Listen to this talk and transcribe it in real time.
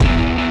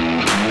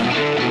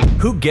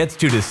Who Gets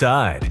to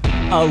Decide?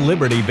 A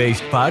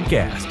liberty-based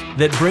podcast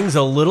that brings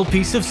a little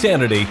piece of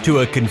sanity to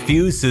a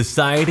confused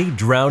society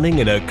drowning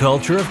in a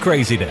culture of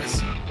craziness.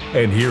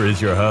 And here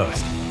is your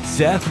host,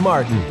 Seth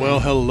Martin. Well,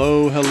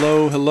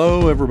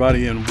 hello,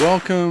 everybody, and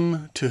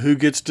welcome to Who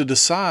Gets to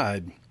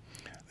Decide.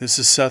 This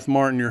is Seth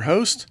Martin, your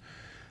host.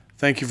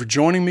 Thank you for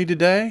joining me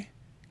today.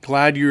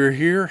 Glad you're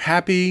here.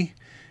 Happy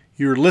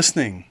you're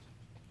listening.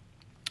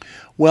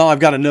 Well, I've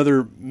got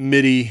another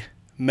Mehdi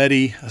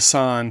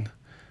Hasan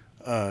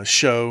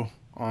show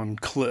on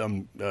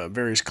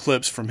various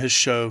clips from his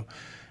show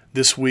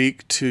this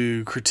week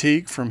to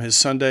critique from his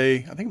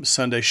Sunday, I think it was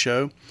Sunday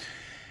show.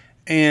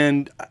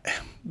 And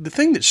the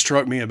thing that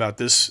struck me about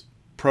this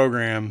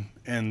program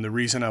and the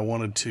reason I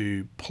wanted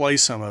to play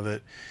some of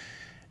it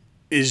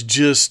is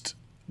just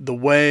the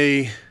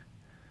way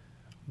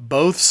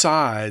both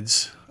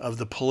sides of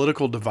the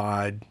political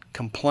divide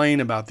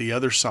complain about the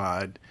other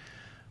side,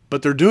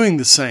 but they're doing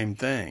the same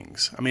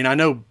things. I mean, I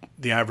know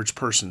the average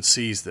person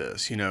sees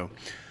this,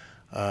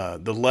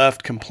 the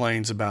left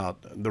complains about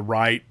the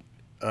right,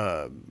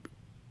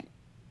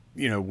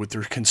 with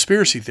their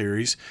conspiracy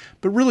theories,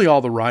 but really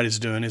all the right is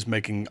doing is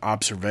making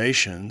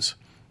observations.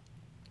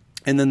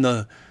 And then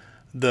the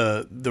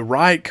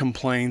right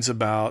complains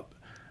about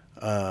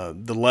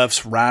the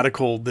left's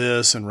radical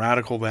this and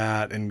radical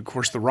that, and of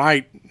course the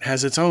right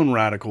has its own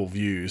radical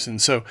views.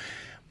 And so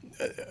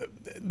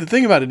the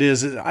thing about it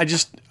is, I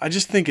just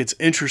think it's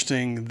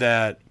interesting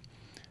that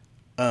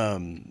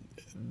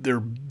they're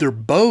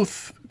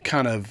both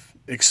kind of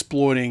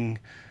exploiting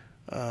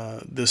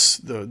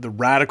the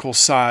radical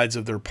sides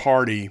of their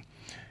party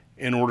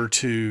in order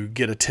to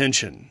get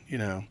attention,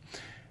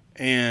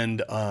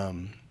 And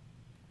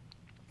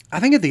I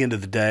think at the end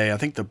of the day, I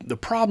think the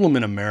problem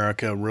in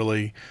America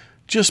really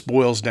just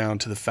boils down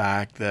to the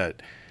fact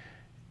that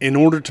in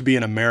order to be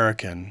an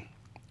American,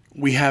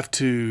 we have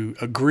to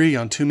agree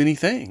on too many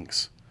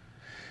things.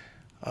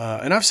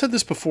 And I've said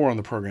this before on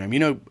the program.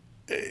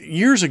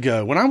 Years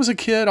ago, when I was a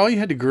kid, all you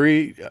had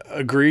to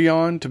agree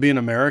on to be an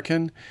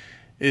American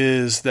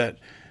is that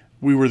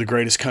we were the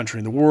greatest country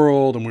in the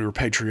world and we were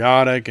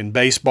patriotic and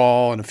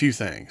baseball and a few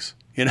things,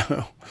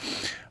 Well,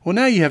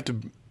 now you have to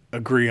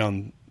agree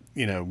on,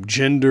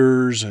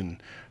 genders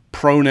and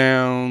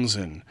pronouns,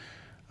 and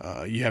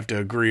you have to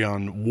agree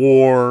on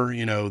war,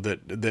 that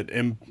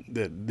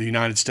the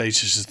United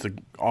States is just the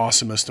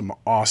awesomest of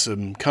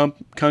awesome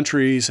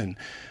countries, and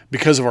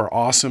because of our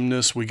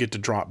awesomeness, we get to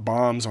drop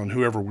bombs on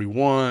whoever we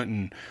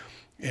want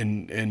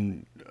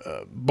and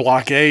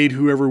blockade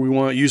whoever we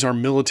want, use our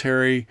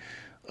military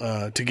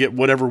to get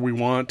whatever we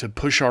want, to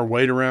push our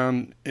weight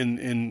around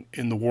in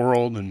the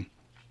world. And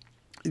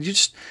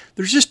there's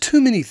just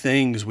too many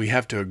things we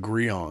have to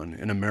agree on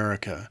in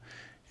America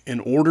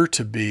in order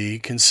to be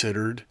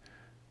considered,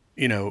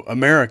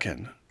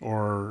 American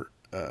or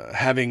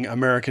having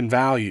American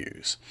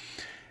values.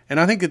 And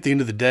I think at the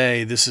end of the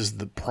day, this is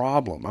the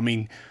problem. I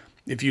mean,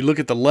 if you look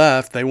at the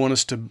left, they want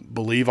us to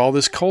believe all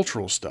this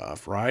cultural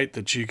stuff, right?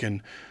 That you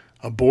can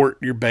abort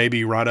your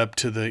baby right up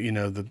to the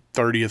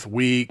 30th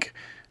week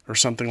or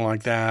something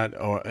like that.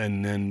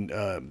 And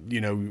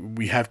then,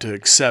 we have to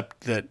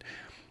accept that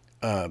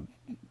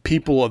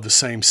people of the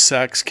same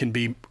sex can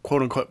be,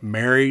 quote unquote,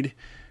 married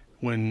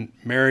when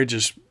marriage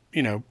is,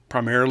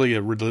 primarily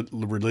a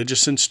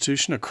religious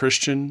institution, a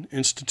Christian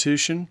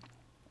institution.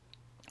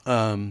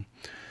 They've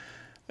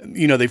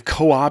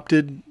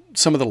co-opted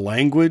some of the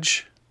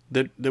language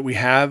that we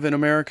have in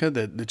America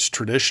that's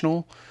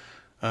traditional,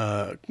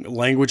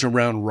 language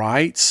around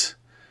rights,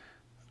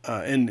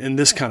 and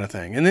this kind of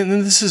thing. And then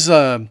this is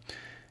a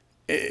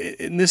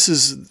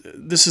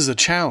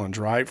challenge,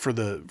 right, for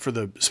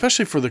the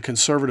especially for the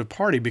conservative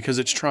party, because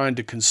it's trying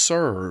to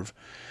conserve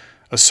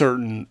a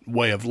certain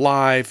way of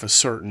life, a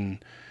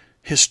certain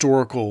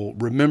historical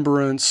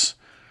remembrance,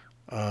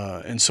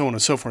 and so on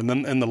and so forth.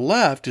 And the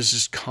left is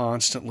just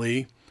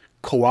constantly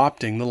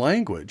co-opting the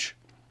language.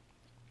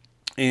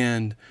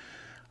 And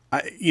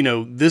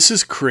this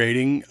is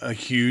creating a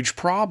huge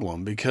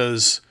problem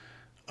because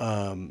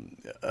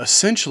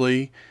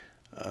essentially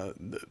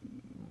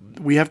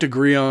we have to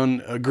agree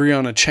on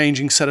a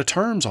changing set of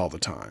terms all the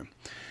time.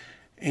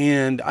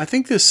 And I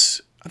think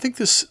this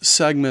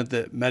segment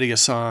that Mehdi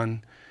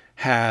Hasan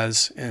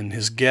has and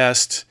his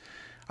guest,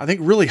 I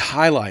think, really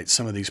highlights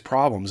some of these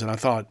problems. And I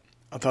thought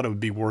it would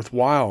be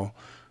worthwhile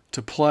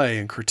to play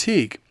and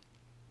critique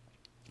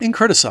and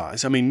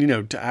criticize. I mean,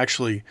 to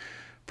actually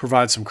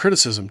provide some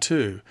criticism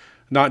too,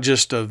 not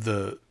just of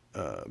the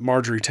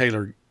Marjorie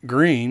Taylor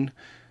Greene,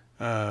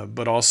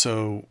 but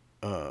also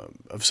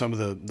of some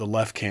of the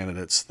left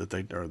candidates or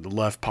the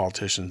left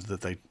politicians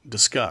that they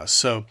discuss.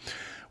 So,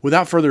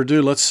 without further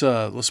ado, let's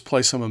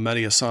play some of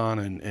Mehdi Hasan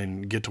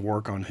and get to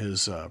work on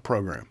his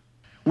program.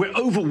 We're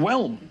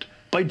overwhelmed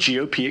by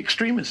GOP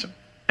extremism.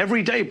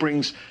 Every day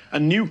brings a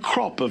new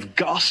crop of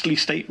ghastly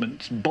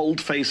statements,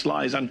 bold-faced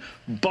lies, and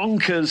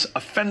bonkers,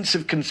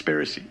 offensive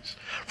conspiracies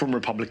from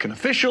Republican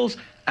officials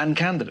and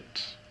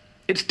candidates.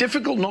 It's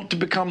difficult not to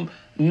become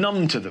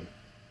numb to them.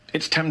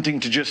 It's tempting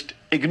to just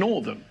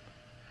ignore them.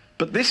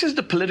 But this is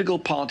the political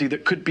party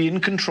that could be in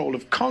control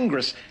of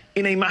Congress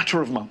in a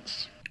matter of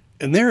months.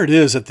 And there it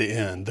is at the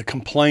end, the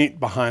complaint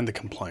behind the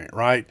complaint,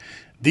 right?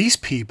 These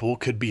people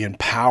could be in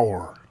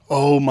power.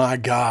 Oh my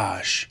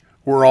gosh,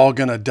 we're all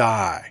going to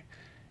die.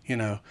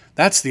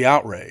 That's the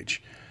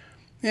outrage.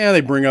 Yeah,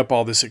 they bring up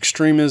all this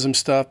extremism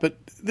stuff, but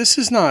this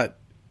is not,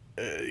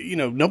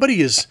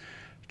 nobody is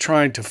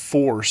trying to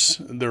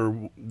force their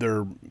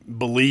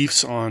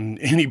beliefs on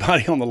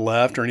anybody on the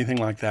left or anything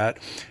like that.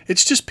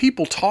 It's just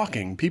people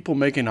talking, people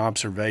making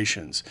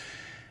observations.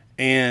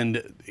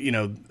 And,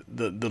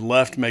 the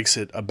left makes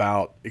it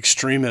about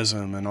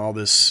extremism and all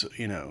this,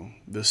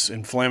 this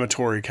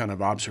inflammatory kind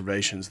of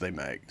observations they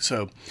make.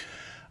 So,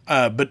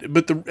 but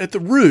at the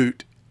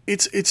root,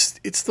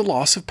 it's the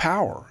loss of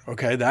power.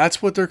 Okay,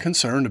 that's what they're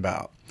concerned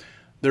about.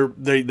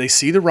 They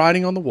see the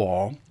writing on the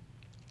wall.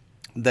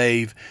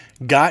 They've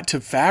got to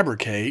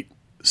fabricate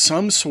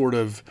some sort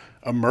of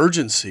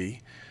emergency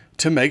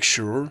to make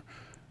sure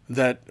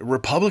that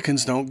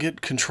Republicans don't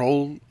get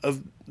control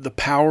of the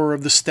power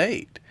of the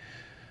state.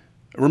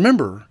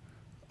 Remember,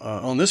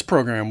 on this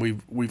program,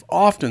 we've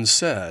often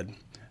said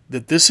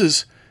that this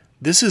is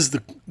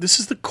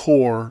the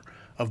core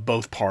of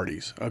both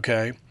parties.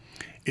 Okay,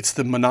 it's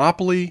the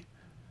monopoly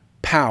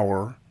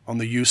power on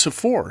the use of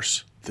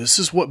force. This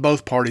is what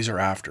both parties are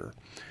after,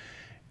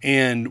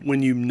 and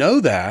when you know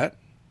that,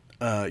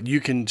 you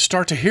can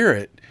start to hear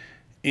it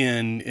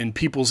in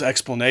people's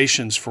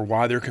explanations for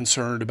why they're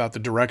concerned about the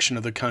direction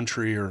of the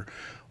country or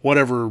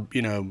whatever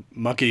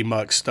mucky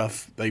muck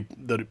stuff they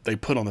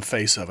put on the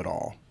face of it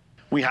all.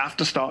 We have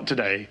to start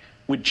today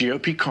with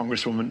GOP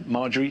Congresswoman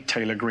Marjorie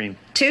Taylor Greene.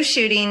 2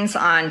 shootings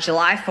on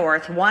July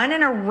 4th, one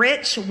in a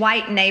rich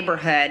white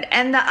neighborhood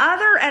and the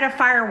other at a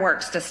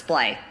fireworks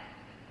display.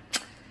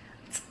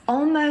 It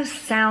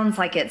almost sounds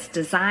like it's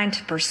designed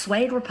to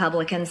persuade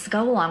Republicans to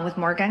go along with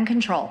more gun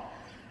control.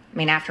 I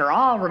mean, after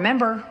all,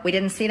 remember, we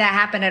didn't see that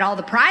happen at all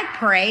the Pride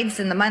parades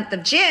in the month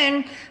of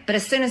June, but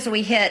as soon as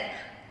we hit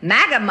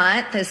MAGA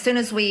month, as soon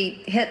as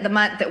we hit the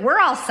month that we're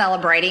all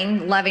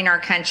celebrating, loving our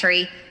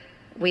country,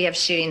 we have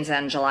shootings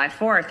on July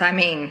 4th. I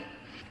mean,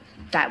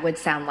 that would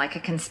sound like a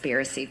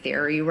conspiracy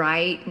theory,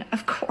 right?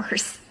 Of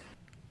course.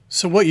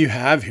 So what you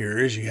have here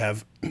is you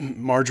have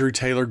Marjorie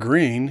Taylor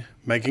Greene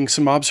making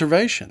some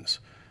observations.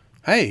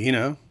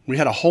 Hey, we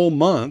had a whole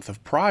month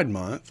of Pride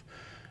Month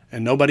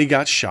and nobody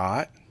got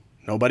shot.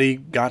 Nobody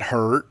got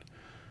hurt.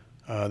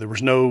 There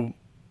was no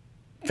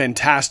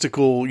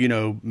fantastical,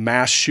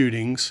 mass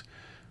shootings,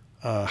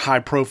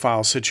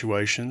 high-profile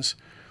situations.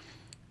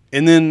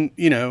 And then,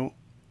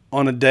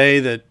 on a day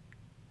that,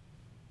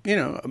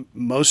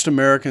 most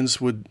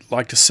Americans would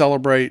like to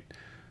celebrate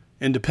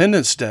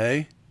Independence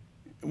Day,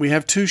 we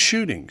have 2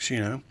 shootings,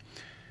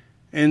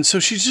 And so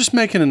she's just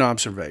making an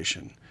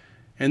observation.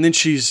 And then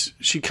she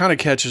kind of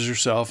catches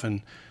herself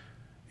and,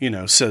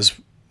 says,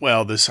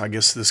 well, I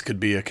guess this could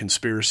be a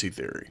conspiracy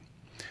theory,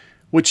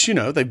 which,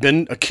 they've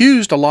been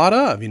accused a lot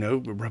of.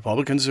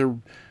 Republicans are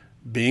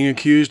being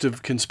accused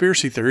of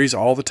conspiracy theories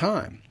all the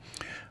time.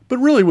 But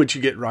really what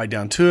you get right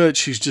down to it,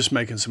 she's just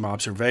making some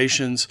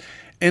observations.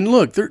 And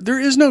look, there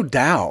is no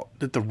doubt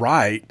that the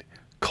right,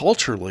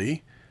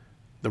 culturally,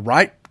 the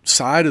right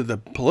side of the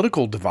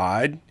political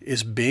divide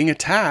is being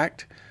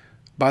attacked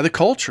by the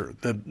culture,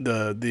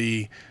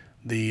 the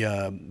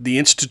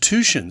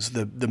institutions,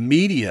 the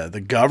media,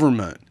 the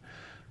government,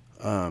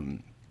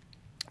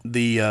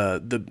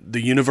 the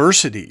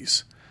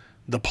universities,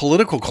 the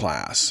political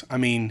class. I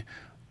mean,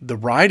 the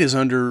right is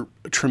under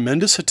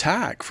tremendous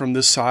attack from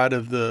this side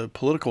of the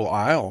political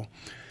aisle.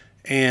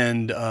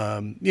 And,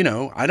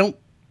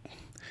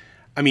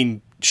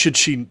 should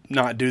she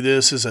not do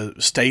this as a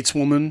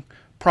stateswoman?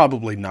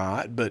 Probably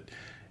not, but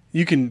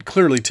you can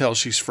clearly tell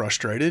she's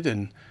frustrated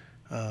and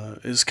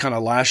is kind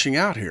of lashing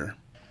out here.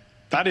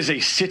 That is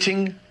a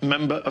sitting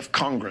member of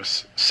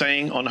Congress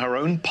saying on her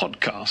own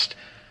podcast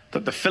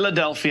that the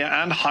Philadelphia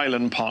and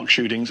Highland Park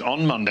shootings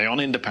on Monday,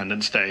 on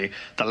Independence Day,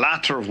 the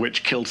latter of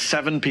which killed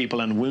 7 people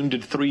and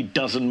wounded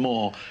 36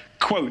 more,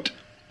 quote,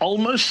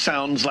 almost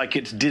sounds like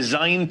it's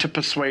designed to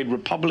persuade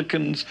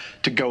Republicans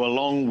to go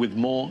along with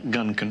more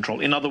gun control.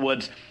 In other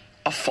words,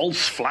 a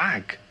false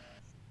flag.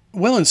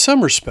 Well, in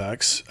some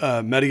respects,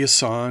 Mehdi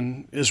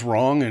Hasan is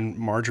wrong and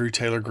Marjorie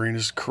Taylor Greene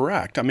is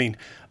correct. I mean,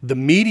 the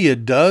media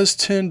does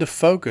tend to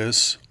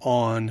focus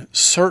on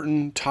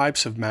certain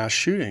types of mass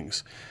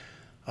shootings.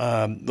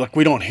 Like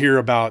we don't hear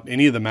about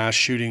any of the mass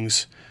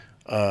shootings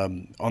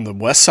on the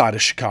west side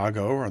of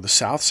Chicago or the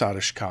south side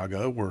of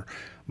Chicago where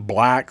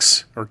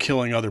blacks are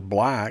killing other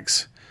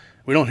blacks.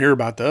 We don't hear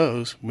about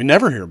those. We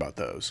never hear about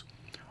those.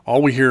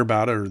 All we hear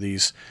about are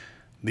these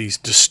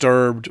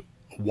disturbed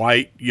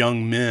white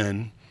young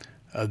men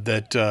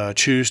that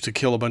choose to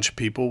kill a bunch of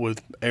people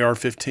with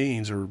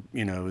AR-15s, or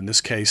in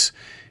this case,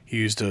 he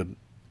used a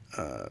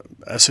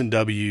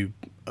S&W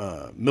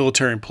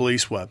military and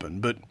police weapon.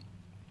 But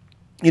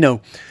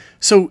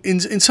so in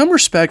some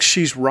respects,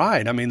 she's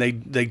right. I mean,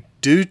 they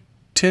do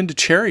tend to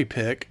cherry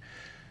pick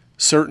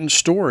certain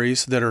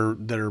stories that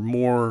are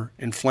more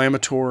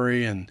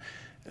inflammatory and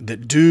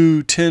that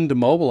do tend to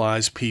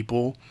mobilize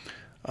people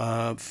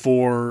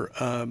for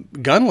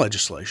gun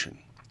legislation.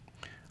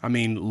 I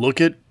mean,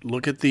 look at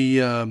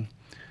the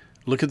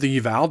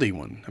Uvalde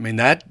one. I mean,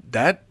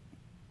 that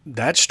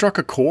struck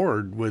a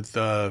chord with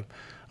a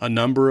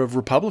number of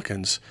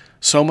Republicans,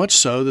 so much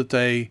so that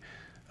they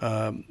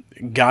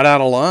got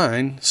out of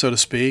line, so to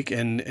speak,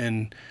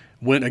 and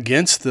went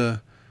against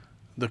the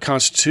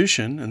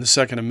Constitution and the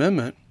Second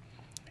Amendment,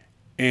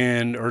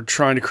 and are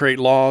trying to create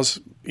laws,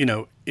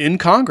 in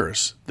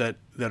Congress that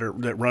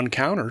run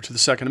counter to the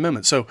Second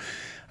Amendment. So,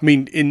 I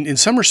mean, in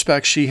some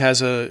respects, she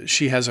has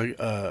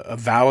a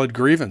valid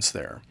grievance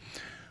there.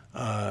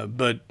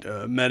 But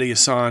Mehdi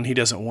Hassan, he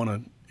doesn't want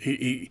to.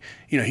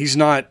 He's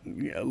not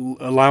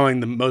allowing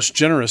the most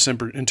generous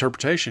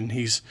interpretation.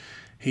 He's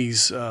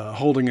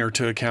holding her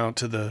to account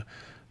to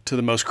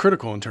the most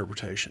critical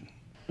interpretation.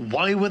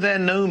 Why were there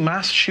no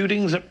mass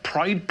shootings at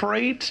Pride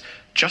parades,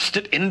 just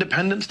at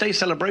Independence Day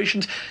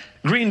celebrations?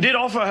 Green did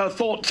offer her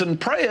thoughts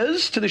and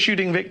prayers to the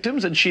shooting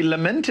victims, and she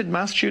lamented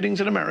mass shootings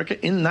in America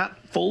in that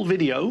full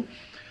video.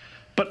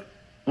 But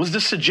was the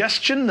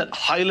suggestion that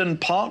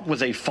Highland Park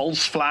was a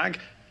false flag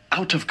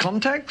out of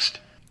context?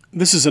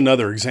 This is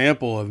another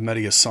example of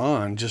Mehdi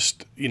Hassan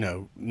just,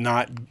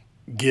 not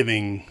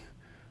giving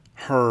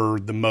her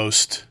the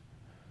most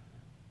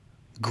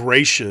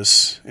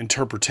gracious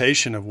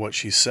interpretation of what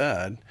she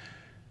said.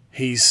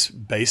 He's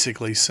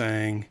basically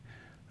saying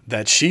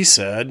that she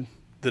said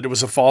that it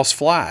was a false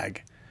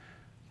flag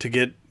to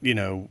get,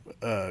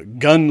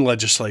 gun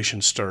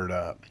legislation stirred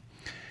up.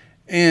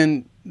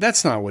 And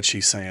that's not what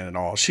she's saying at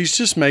all. She's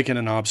just making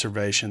an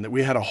observation that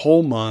we had a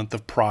whole month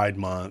of Pride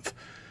Month,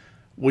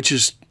 which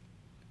is,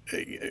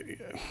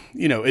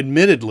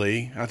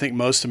 admittedly, I think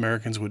most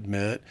Americans would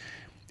admit,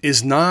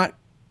 is not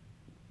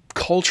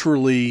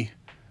culturally,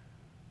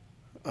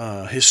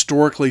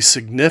 historically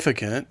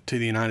significant to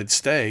the United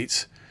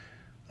States.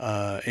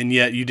 And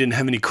yet you didn't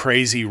have any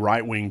crazy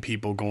right-wing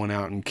people going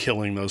out and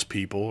killing those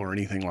people or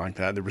anything like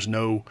that. There was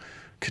no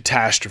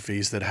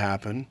catastrophes that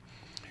happened.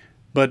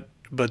 But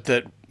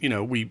that,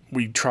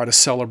 we try to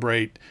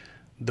celebrate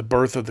the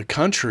birth of the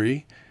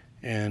country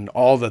and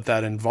all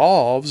that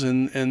involves,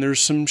 and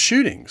there's some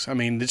shootings. I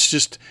mean, it's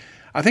just,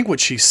 I think what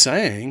she's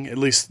saying, at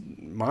least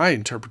my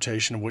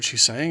interpretation of what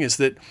she's saying, is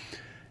that,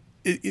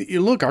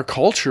 look, our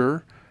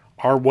culture,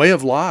 our way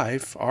of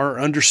life, our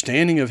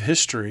understanding of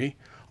history,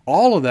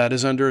 all of that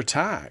is under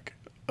attack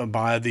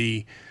by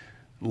the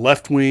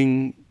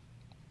left-wing,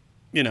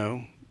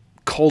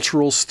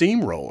 cultural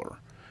steamroller.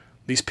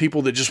 These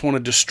people that just want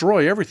to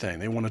destroy everything.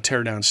 They want to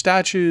tear down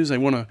statues. They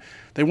want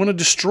to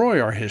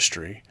destroy our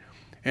history,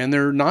 and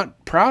they're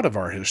not proud of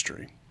our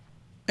history.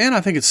 And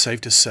I think it's safe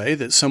to say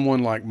that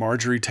someone like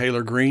Marjorie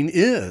Taylor Greene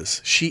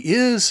is. She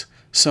is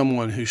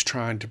someone who's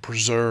trying to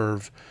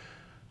preserve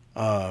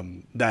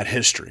that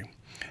history.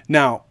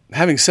 Now,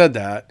 having said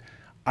that,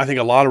 I think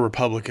a lot of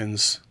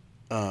Republicans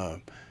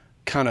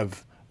kind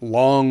of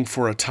long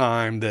for a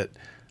time that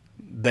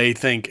they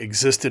think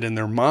existed in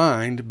their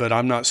mind, but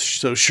I'm not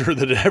so sure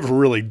that it ever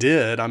really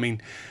did. I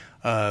mean,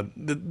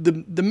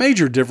 the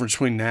major difference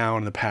between now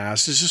and the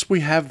past is just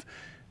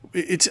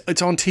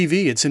it's on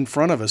TV. It's in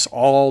front of us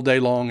all day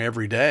long,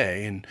 every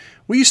day, and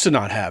we used to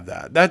not have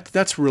that.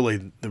 That's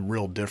really the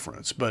real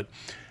difference. But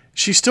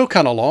she still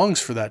kind of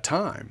longs for that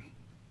time.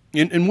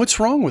 And what's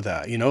wrong with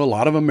that? A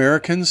lot of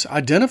Americans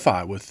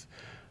identify with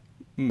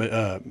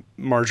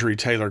Marjorie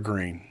Taylor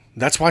Greene.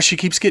 That's why she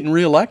keeps getting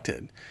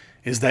reelected,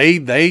 is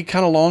they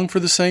kind of long for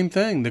the same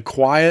thing, the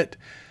quiet,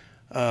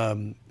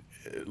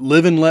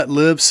 live and let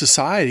live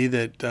society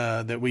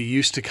that we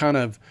used to kind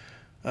of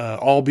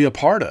all be a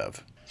part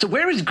of. So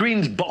where is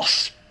Greene's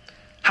boss,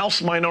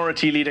 House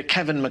Minority Leader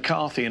Kevin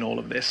McCarthy, in all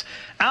of this?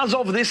 As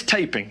of this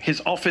taping,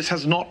 his office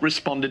has not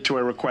responded to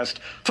a request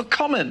for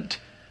comment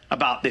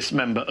about this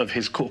member of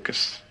his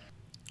caucus.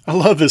 I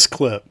love this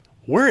clip.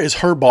 Where is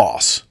her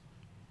boss?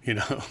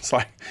 It's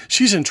like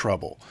she's in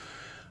trouble.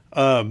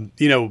 What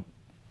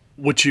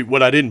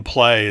I didn't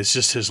play is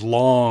just his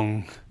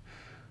long,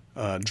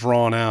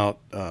 drawn out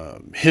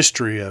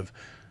history of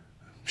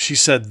she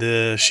said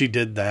this, she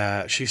did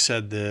that, she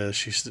said this,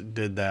 she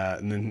did that,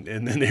 and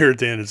then here at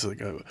the end it's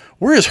like,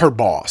 where is her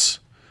boss?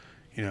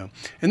 And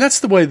that's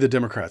the way the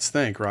Democrats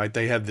think, right?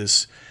 They have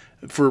this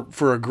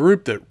for a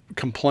group that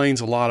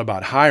complains a lot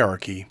about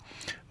hierarchy.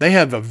 They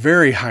have a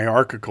very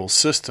hierarchical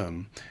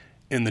system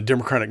in the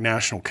Democratic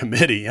National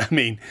Committee. I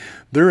mean,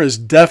 there is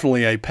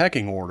definitely a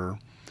pecking order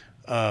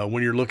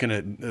when you're looking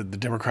at the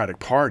Democratic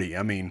Party.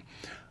 I mean,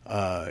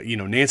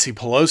 Nancy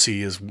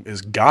Pelosi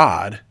is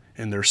God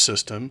in their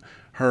system.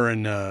 Her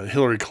and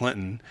Hillary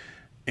Clinton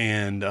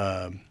and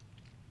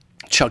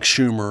Chuck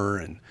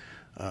Schumer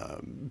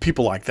and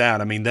people like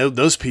that. I mean,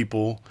 those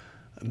people,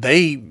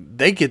 they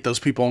get those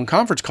people on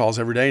conference calls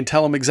every day and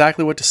tell them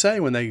exactly what to say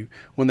when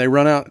they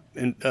run out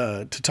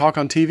to talk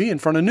on TV in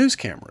front of news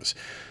cameras.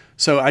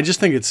 So I just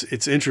think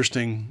it's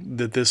interesting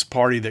that this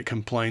party that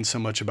complains so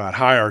much about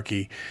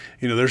hierarchy,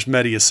 there's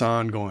Mehdi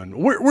Hassan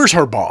going, where's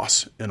her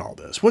boss in all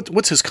this?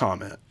 What's his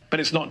comment? But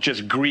it's not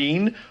just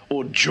Green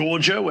or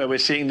Georgia where we're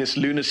seeing this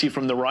lunacy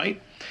from the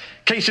right.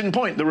 Case in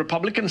point, the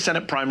Republican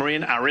Senate primary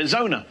in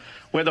Arizona,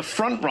 where the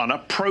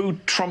frontrunner,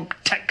 pro-Trump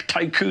tech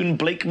tycoon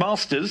Blake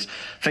Masters,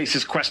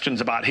 faces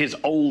questions about his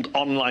old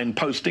online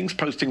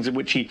postings in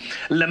which he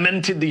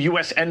lamented the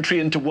U.S. entry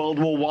into World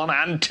War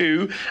I and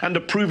II and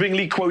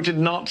approvingly quoted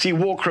Nazi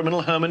war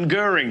criminal Hermann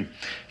Goering.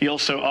 He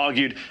also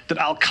argued that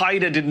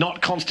al-Qaeda did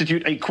not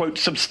constitute a, quote,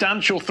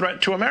 substantial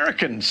threat to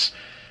Americans.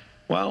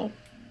 Well,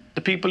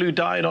 the people who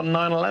died on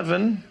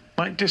 9/11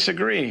 might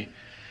disagree.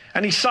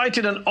 And he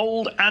cited an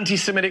old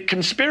anti-Semitic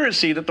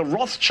conspiracy that the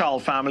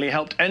Rothschild family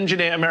helped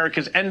engineer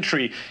America's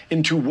entry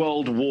into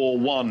World War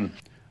I.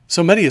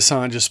 So Mehdi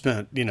Hasan just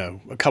spent,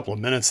 a couple of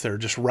minutes there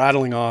just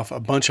rattling off a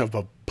bunch of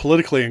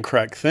politically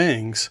incorrect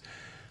things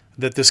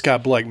that this guy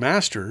Blake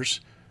Masters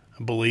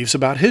believes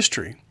about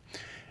history.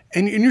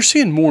 And you're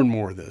seeing more and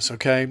more of this,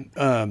 okay?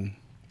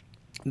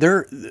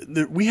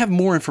 We have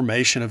more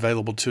information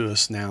available to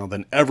us now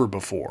than ever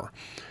before.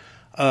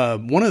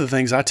 One of the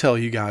things I tell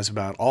you guys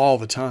about all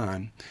the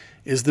time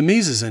is the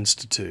Mises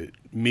Institute,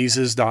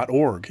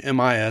 Mises.org,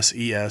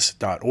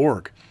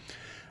 Mises.org.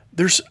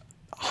 There's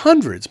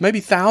hundreds, maybe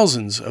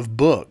thousands of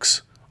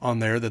books on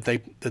there that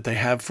they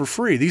have for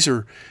free. These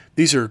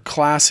are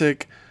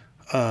classic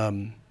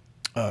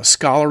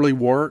scholarly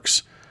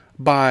works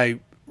by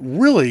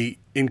really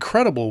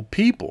incredible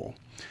people,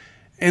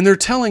 and they're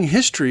telling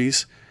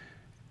histories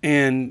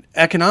and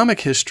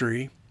economic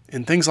history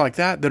and things like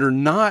that are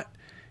not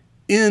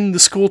in the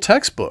school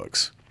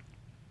textbooks.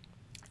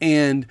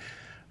 And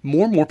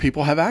more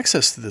people have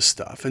access to this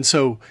stuff. And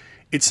so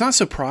it's not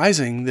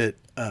surprising that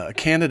a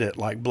candidate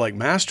like Blake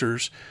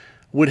Masters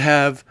would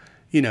have,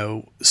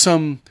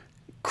 some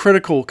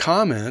critical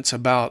comments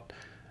about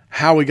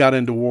how we got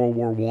into World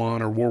War I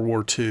or World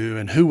War II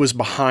and who was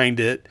behind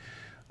it.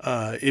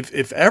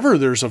 If ever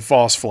there's a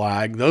false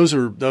flag, those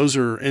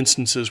are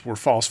instances where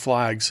false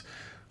flags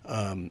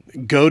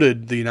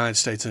goaded the United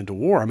States into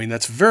war. I mean,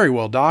 that's very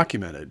well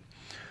documented.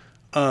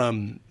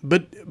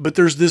 But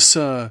there's this,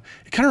 it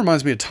kind of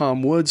reminds me of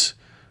Tom Wood's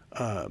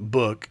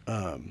book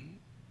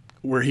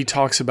where he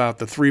talks about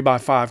the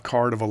 3x5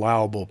 card of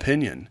allowable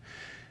opinion,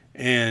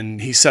 and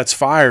he sets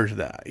fire to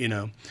that,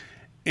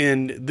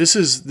 And this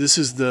is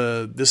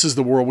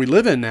the world we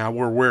live in now,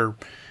 where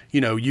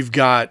you've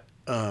got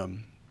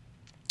kind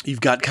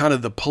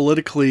of the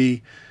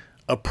politically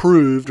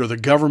approved or the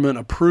government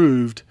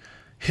approved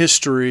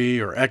history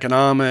or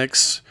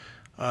economics,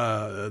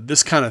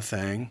 this kind of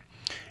thing.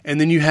 And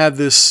then you have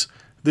this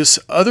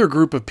other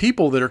group of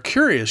people that are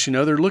curious.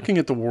 They're looking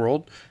at the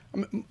world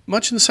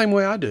much in the same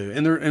way I do,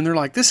 and they're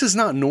like, this is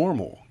not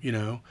normal.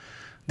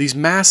 These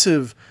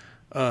massive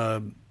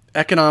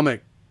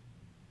economic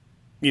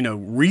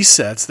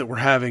resets that we're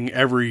having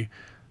every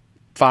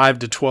 5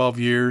 to 12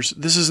 years.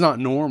 This is not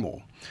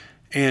normal,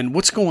 and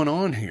what's going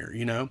on here?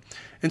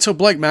 And so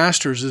Blake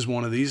Masters is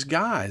one of these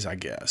guys, I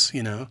guess.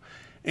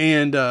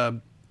 And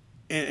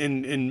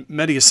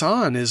Mehdi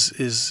Hasan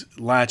is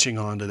latching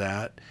onto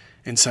that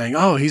and saying,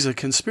 oh, he's a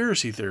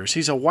conspiracy theorist.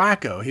 He's a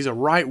wacko. He's a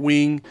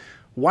right-wing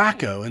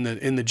wacko. And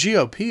the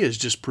GOP is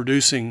just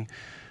producing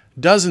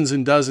dozens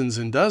and dozens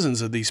and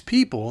dozens of these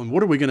people. And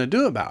what are we going to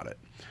do about it?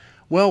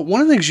 Well,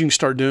 one of the things you can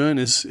start doing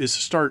is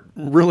start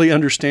really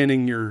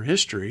understanding your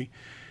history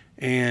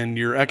and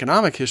your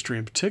economic history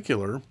in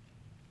particular,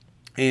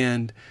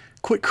 and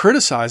quit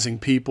criticizing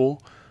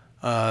people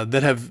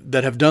that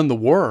have done the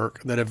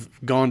work, that have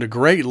gone to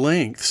great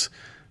lengths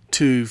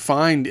to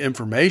find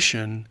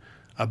information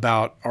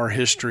about our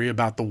history,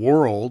 about the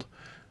world,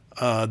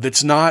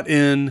 that's not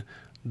in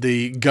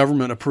the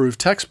government-approved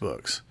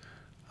textbooks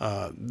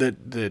that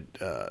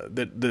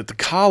the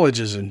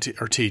colleges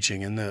are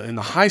teaching and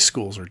the high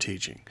schools are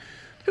teaching.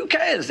 Who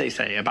cares, they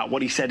say, about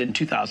what he said in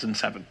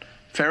 2007?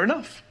 Fair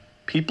enough.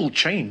 People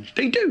change.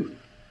 They do.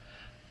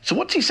 So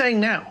what's he saying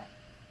now?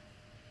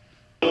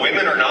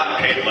 Women are not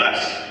paid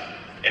less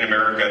in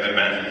America than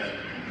men.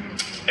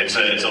 It's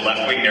a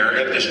left-wing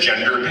narrative, this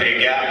gender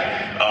pay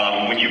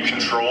gap. When you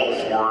control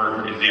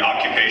for the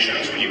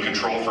occupations, when you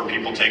control for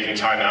people taking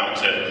time out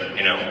to,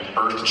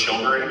 birth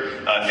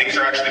children, things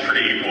are actually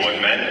pretty equal,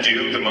 and men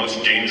do the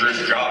most dangerous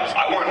jobs.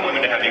 I want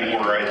women to have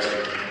equal rights,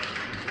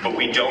 but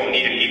we don't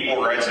need an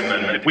equal rights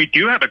amendment. We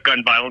do have a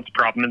gun violence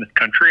problem in this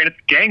country, and it's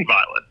gang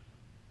violence,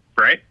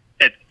 right?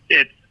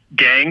 It's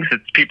gangs,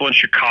 it's people in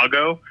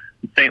Chicago,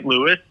 St.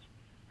 Louis,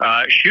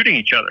 shooting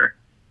each other.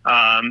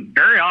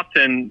 Very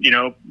often,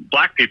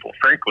 black people,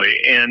 frankly,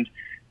 and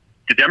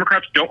the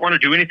Democrats don't want to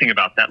do anything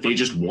about that. They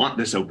just want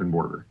this open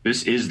border.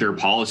 This is their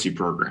policy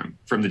program.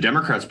 From the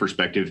Democrats'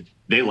 perspective,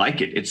 they like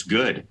it. It's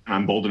good.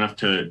 I'm bold enough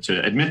to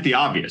admit the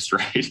obvious,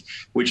 right?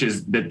 Which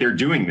is that they're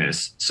doing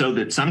this so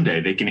that someday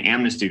they can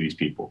amnesty these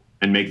people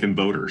and make them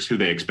voters who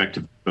they expect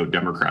to vote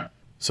Democrat.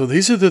 So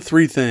these are the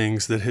three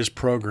things that his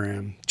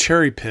program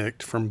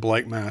cherry-picked from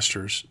Blake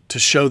Masters to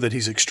show that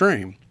he's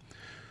extreme.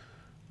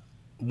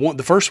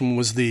 The first one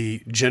was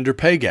the gender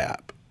pay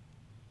gap.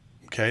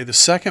 Okay, the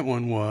second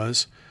one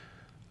was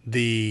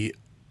the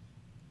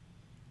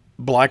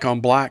black on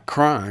black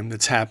crime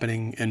that's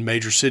happening in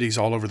major cities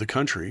all over the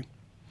country.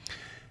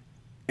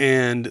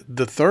 And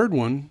the third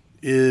one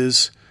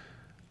is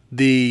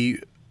the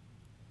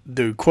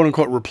quote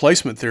unquote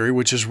replacement theory,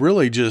 which is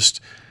really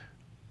just,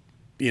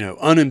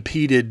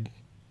 unimpeded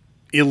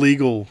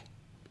illegal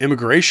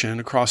immigration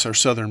across our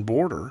southern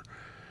border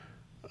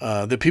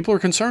that people are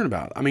concerned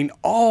about. I mean,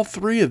 all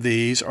three of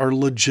these are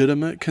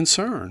legitimate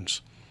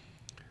concerns,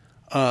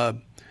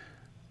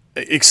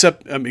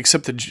 except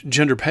the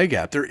gender pay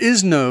gap. There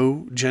is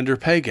no gender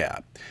pay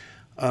gap.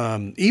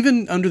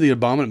 Even under the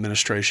Obama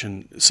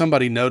administration,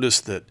 somebody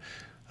noticed that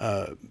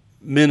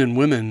men and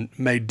women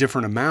made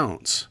different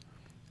amounts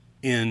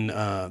in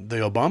the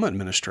Obama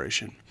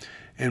administration.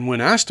 And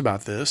when asked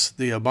about this,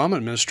 the Obama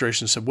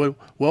administration said, well,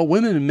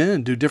 women and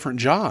men do different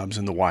jobs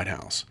in the White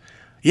House.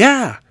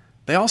 Yeah,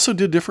 they also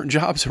do different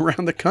jobs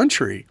around the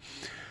country.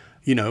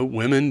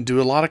 Women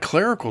do a lot of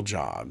clerical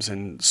jobs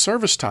and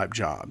service type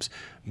jobs.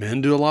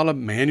 Men do a lot of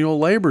manual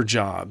labor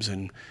jobs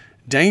and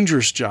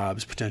dangerous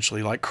jobs,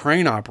 potentially, like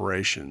crane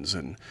operations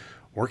and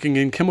working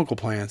in chemical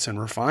plants and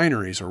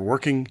refineries, or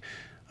working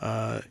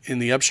in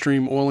the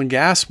upstream oil and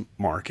gas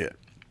market,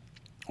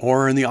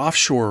 or in the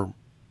offshore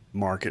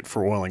market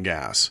for oil and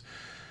gas.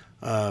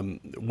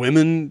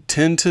 Women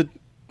tend to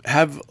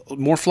have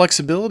more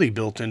flexibility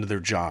built into their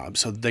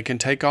jobs so that they can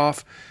take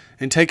off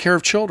and take care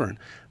of children.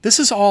 This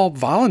is all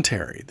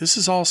voluntary. This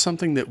is all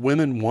something that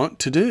women want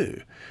to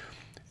do.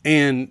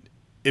 And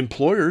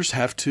employers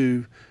have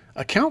to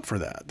account for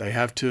that. They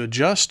have to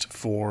adjust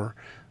for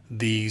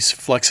these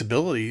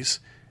flexibilities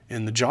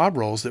in the job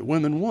roles that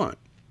women want.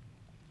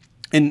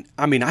 And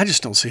I mean, I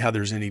just don't see how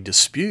there's any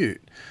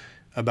dispute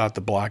about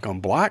the black on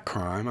black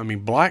crime. I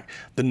mean,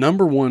 the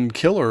number one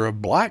killer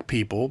of black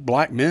people,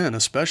 black men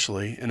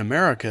especially in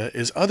America,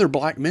 is other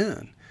black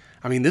men.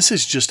 I mean, this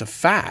is just a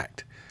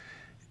fact.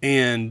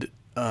 And,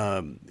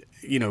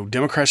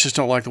 Democrats just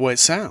don't like the way it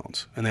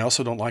sounds. And they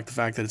also don't like the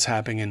fact that it's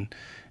happening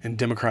in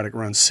Democratic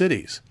run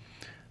cities.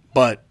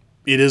 But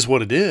it is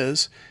what it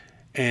is.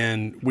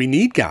 And we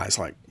need guys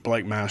like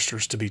Blake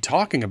Masters to be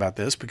talking about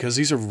this, because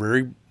these are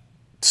very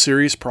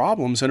serious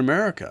problems in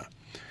America.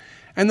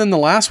 And then the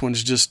last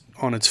one's just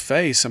on its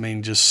face,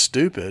 just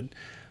stupid.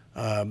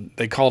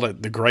 They called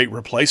it the Great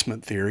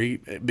Replacement Theory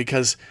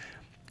because,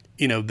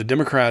 the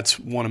Democrats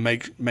want to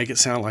make it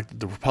sound like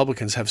the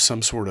Republicans have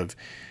some sort of,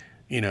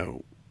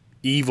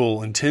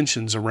 evil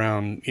intentions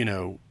around,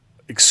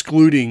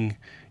 excluding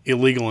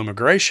illegal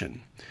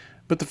immigration.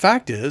 But the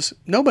fact is,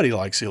 nobody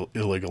likes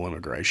illegal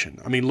immigration.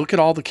 I mean, look at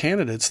all the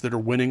candidates that are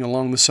winning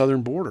along the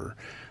southern border,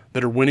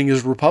 that are winning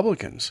as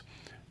Republicans.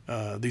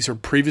 These are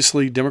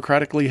previously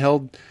democratically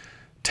held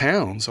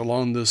towns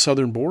along the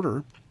southern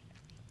border,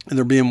 and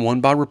they're being won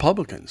by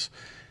Republicans.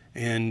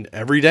 And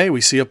every day we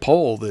see a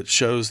poll that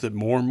shows that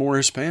more and more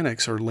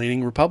Hispanics are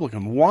leaning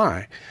Republican.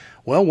 Why?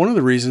 Well, one of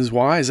the reasons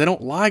why is they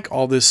don't like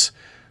all this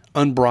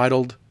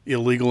unbridled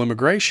illegal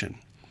immigration.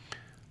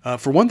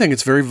 For one thing,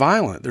 it's very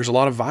violent. There's a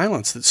lot of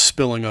violence that's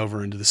spilling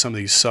over into some of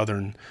these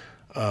southern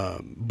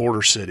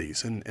border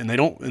cities, and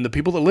the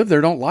people that live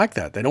there don't like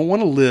that. They don't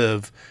want to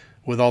live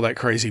with all that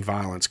crazy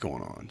violence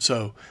going on.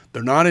 So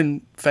they're not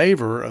in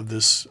favor of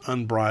this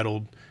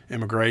unbridled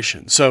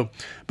immigration.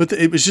 But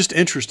it was just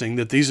interesting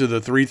that these are the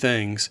three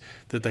things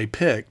that they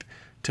picked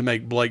to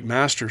make Blake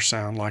Masters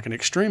sound like an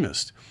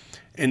extremist.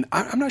 And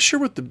I'm not sure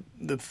what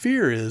the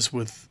fear is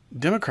with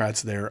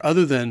Democrats there,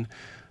 other than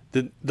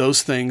that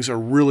those things are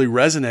really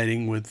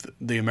resonating with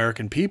the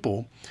American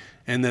people,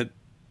 and that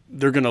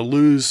they're going to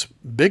lose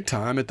big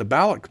time at the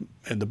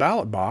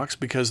ballot box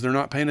because they're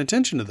not paying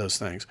attention to those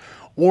things,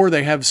 or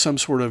they have some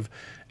sort of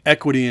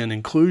equity and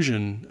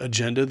inclusion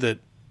agenda that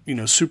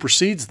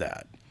supersedes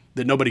that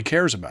nobody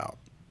cares about.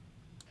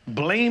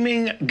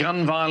 Blaming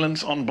gun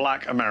violence on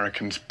black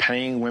Americans,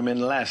 paying women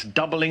less,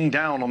 doubling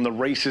down on the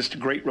racist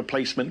Great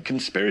Replacement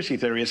conspiracy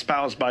theory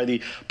espoused by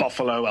the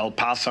Buffalo, El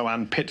Paso,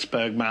 and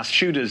Pittsburgh mass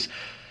shooters.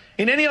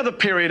 In any other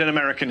period in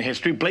American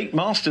history, Blake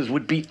Masters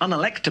would be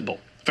unelectable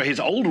for his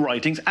old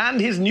writings and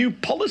his new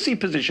policy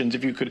positions,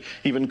 if you could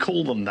even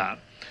call them that.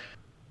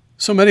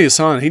 So Mehdi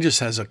Hasan, he just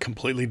has a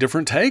completely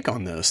different take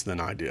on this than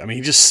I do. I mean,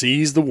 he just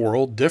sees the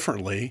world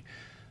differently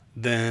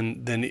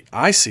than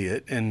I see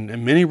it, and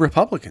many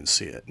Republicans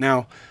see it.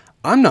 Now,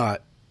 I'm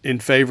not in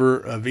favor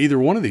of either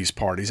one of these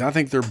parties. I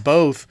think they're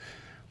both,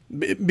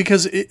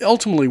 because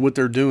ultimately what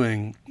they're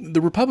doing,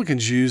 the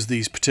Republicans use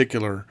these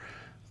particular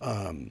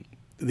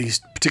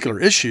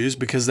issues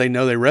because they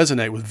know they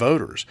resonate with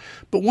voters.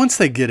 But once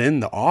they get in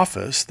the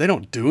office, they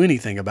don't do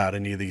anything about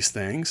any of these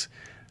things.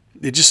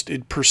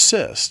 It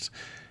persists.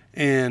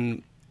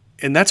 And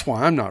that's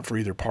why I'm not for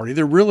either party.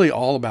 They're really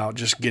all about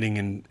just getting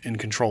in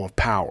control of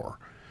power.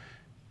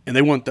 And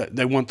they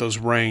want those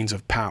reins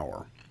of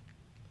power.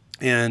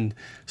 And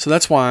so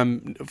that's why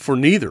I'm for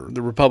neither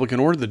the Republican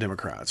or the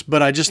Democrats.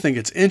 But I just think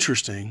it's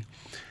interesting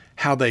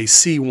how they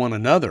see one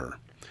another,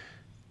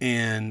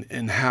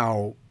 and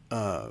how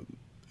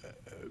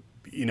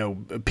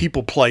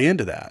people play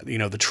into that.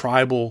 The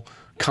tribal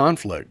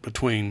conflict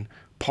between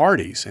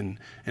parties, and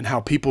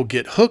how people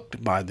get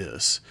hooked by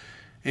this.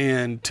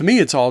 And to me,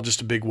 it's all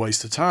just a big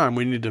waste of time.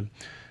 We need to,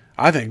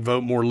 I think,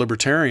 vote more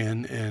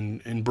libertarian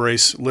and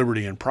embrace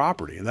liberty and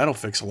property, and that'll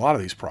fix a lot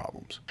of these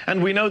problems.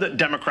 And we know that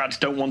Democrats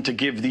don't want to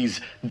give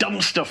these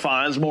dumpster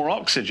fires more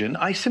oxygen.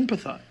 I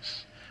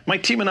sympathize. My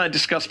team and I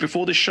discussed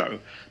before this show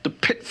the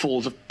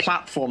pitfalls of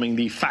platforming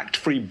the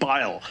fact-free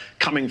bile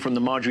coming from the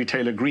Marjorie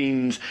Taylor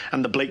Greenes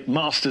and the Blake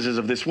Masterses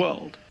of this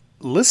world.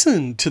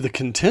 Listen to the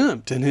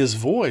contempt in his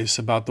voice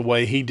about the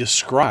way he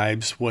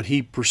describes what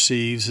he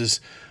perceives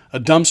as a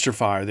dumpster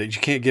fire that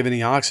you can't give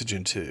any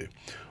oxygen to,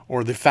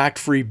 or the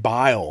fact-free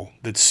bile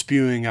that's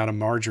spewing out of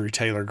Marjorie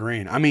Taylor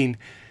Greene. I mean,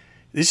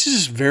 this is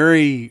just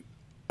very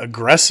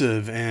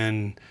aggressive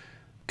and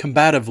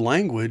combative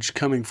language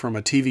coming from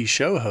a TV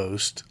show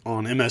host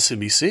on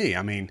MSNBC.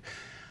 I mean,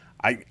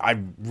 I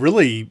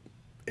really,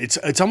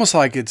 it's almost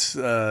like it's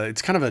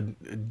kind of a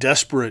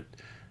desperate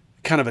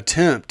kind of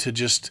attempt to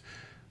just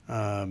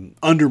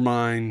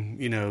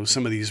undermine,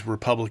 some of these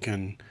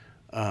Republican,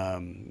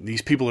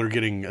 these people are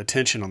getting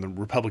attention on the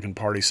Republican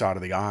Party side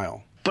of the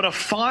aisle. But a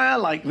fire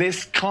like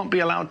this can't be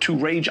allowed to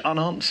rage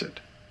unanswered.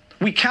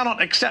 We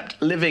cannot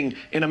accept living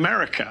in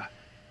America.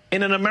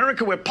 In an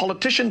America where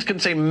politicians can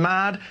say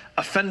mad,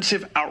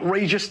 offensive,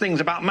 outrageous things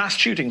about mass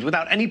shootings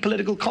without any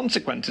political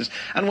consequences,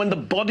 and when the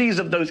bodies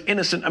of those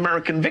innocent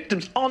American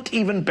victims aren't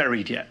even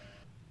buried yet.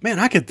 Man,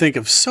 I could think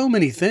of so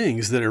many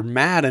things that are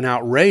mad and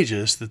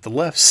outrageous that the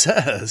left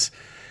says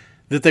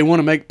that they want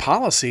to make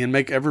policy and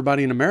make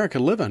everybody in America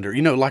live under.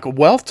 Like a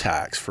wealth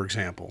tax, for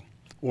example,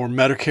 or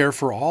Medicare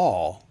for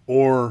all,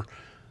 or,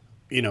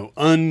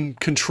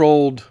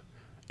 uncontrolled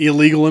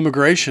illegal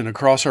immigration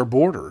across our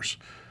borders,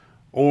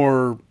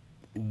 or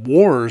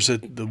wars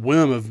at the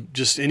whim of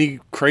just any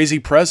crazy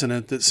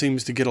president that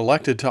seems to get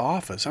elected to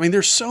office. I mean,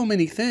 there's so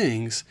many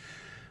things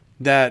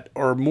that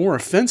are more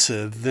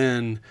offensive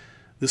than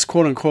this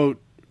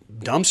quote-unquote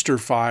dumpster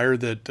fire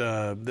that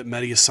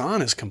Mehdi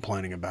Hasan is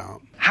complaining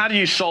about. How do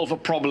you solve a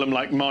problem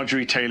like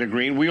Marjorie Taylor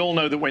Greene? We all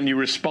know that when you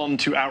respond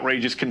to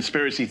outrageous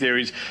conspiracy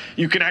theories,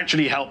 you can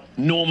actually help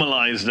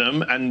normalize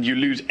them, and you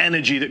lose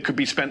energy that could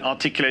be spent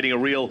articulating a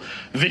real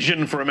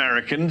vision for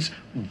Americans.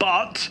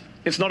 But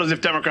it's not as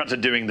if Democrats are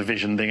doing the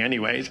vision thing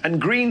anyways.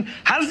 And Greene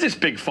has this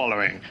big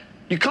following.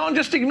 You can't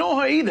just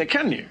ignore her either,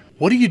 can you?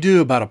 What do you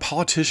do about a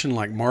politician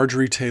like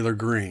Marjorie Taylor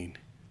Greene?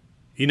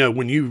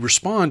 When you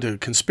respond to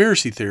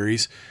conspiracy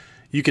theories,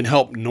 you can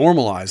help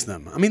normalize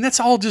them. I mean, that's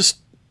all just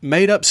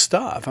made up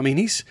stuff. I mean,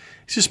 he's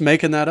just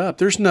making that up.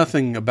 There's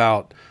nothing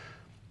about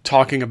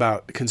talking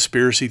about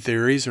conspiracy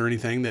theories or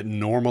anything that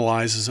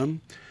normalizes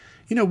them.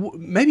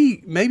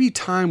 Maybe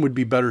time would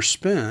be better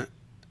spent,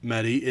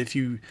 Mehdi, if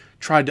you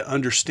tried to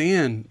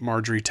understand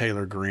Marjorie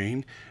Taylor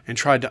Greene and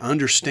tried to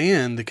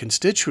understand the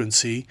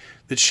constituency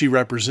that she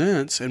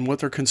represents and what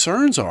their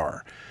concerns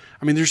are.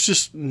 I mean, there's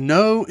just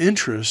no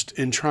interest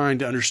in trying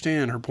to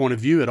understand her point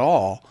of view at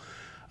all.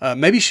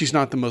 Maybe she's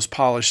not the most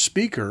polished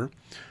speaker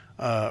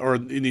or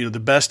the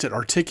best at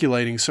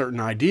articulating certain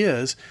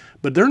ideas,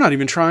 but they're not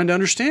even trying to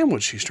understand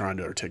what she's trying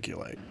to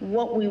articulate.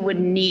 What we would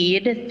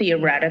need,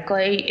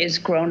 theoretically, is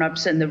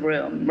grown-ups in the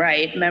room,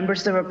 right?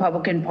 Members of the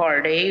Republican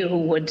Party who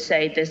would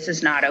say this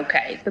is not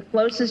okay. The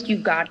closest you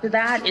got to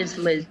that is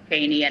Liz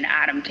Cheney and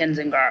Adam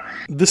Kinzinger.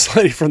 This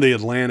lady from The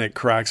Atlantic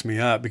cracks me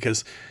up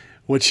because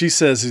what she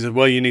says is,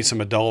 well, you need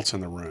some adults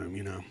in the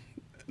room,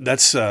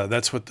 That's how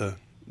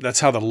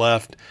the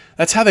left,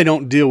 that's how they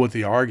don't deal with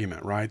the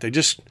argument, right? They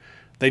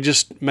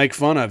just make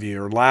fun of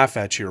you or laugh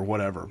at you or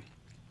whatever.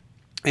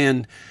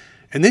 And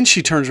then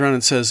she turns around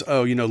and says,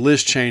 oh,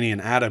 Liz Cheney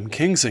and Adam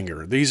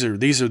Kinzinger,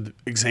 these are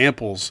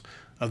examples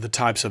of the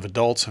types of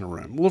adults in a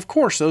room. Well, of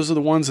course, those are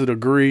the ones that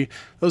agree.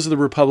 Those are the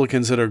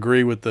Republicans that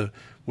agree with the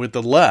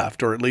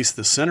left, or at least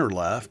the center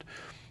left.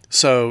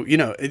 So,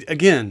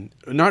 again,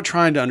 not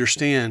trying to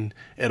understand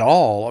at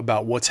all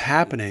about what's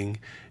happening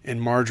in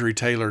Marjorie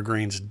Taylor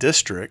Greene's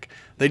district.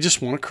 They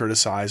just want to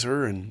criticize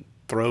her and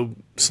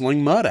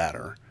sling mud at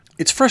her.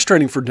 It's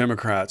frustrating for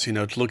Democrats,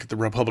 to look at the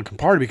Republican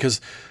Party because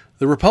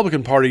the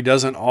Republican Party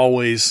doesn't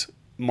always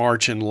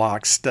march in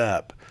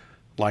lockstep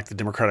like the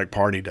Democratic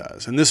Party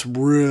does. And this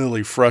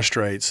really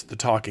frustrates the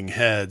talking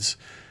heads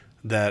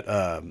that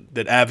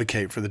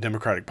advocate for the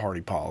Democratic Party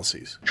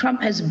policies.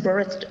 Trump has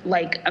birthed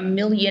like a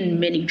million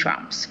mini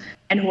Trumps,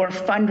 and who are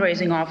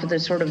fundraising off of the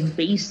sort of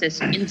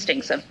basest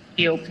instincts of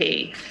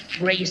GOP,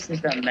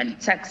 racism and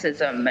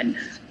sexism and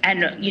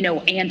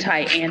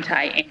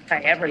anti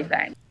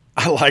everything.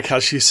 I like how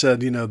she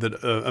said,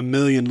 that a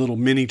million little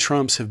mini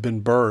Trumps have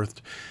been birthed.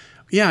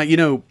 Yeah,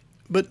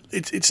 but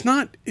it's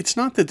not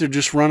that they're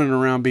just running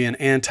around being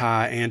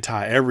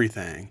anti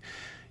everything.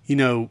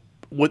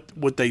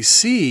 What they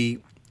see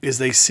is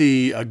they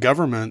see a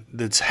government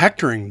that's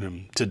hectoring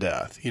them to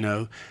death,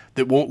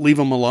 that won't leave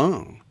them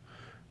alone.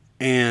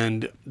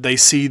 And they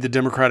see the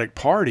Democratic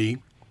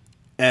Party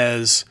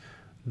as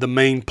the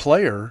main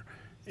player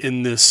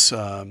in this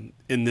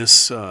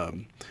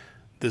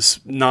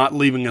not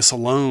leaving us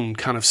alone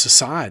kind of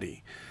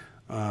society.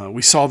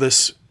 We saw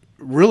this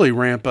really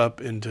ramp up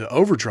into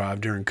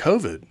overdrive during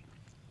COVID.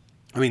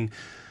 I mean,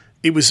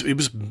 it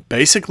was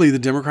basically the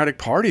Democratic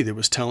Party that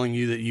was telling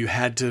you that you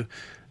had to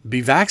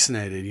be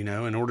vaccinated,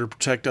 in order to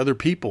protect other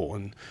people,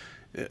 and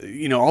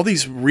all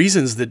these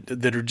reasons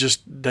that are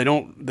just they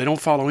don't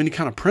follow any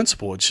kind of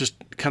principle. It's just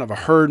kind of a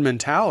herd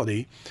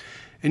mentality,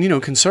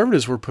 and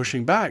conservatives were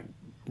pushing back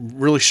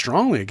really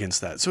strongly against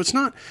that. So it's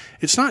not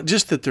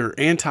just that they're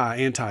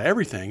anti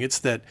everything. It's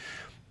that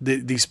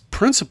these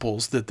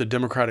principles that the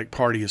Democratic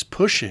Party is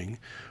pushing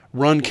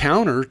run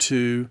counter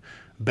to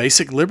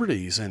basic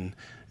liberties and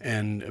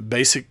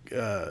basic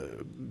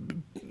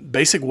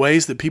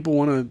ways that people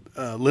want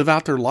to live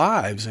out their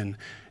lives and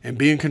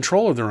be in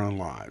control of their own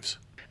lives.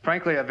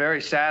 Frankly, a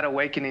very sad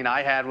awakening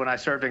I had when I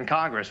served in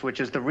Congress, which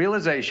is the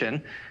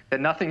realization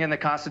that nothing in the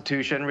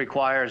Constitution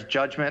requires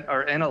judgment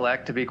or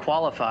intellect to be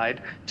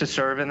qualified to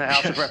serve in the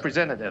House of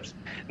Representatives.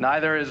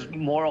 Neither is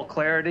moral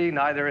clarity,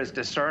 neither is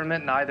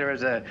discernment, neither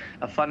is a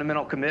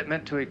fundamental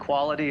commitment to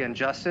equality and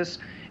justice.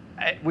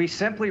 We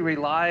simply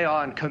rely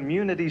on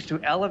communities to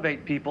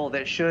elevate people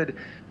that should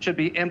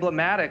be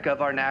emblematic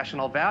of our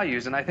national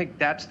values. And I think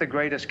that's the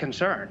greatest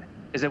concern,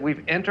 is that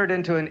we've entered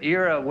into an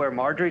era where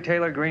Marjorie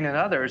Taylor Greene and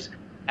others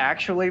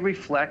actually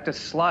reflect a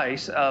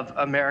slice of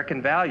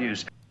American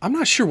values. I'm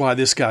not sure why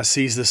this guy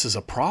sees this as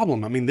a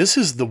problem. I mean, this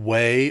is the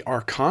way our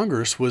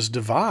Congress was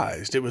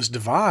devised. It was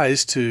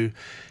devised to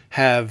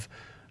have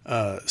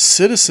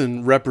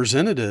citizen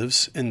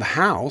representatives in the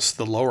House,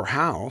 the lower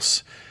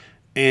house,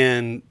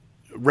 and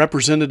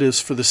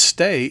representatives for the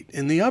state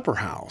in the upper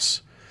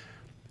house.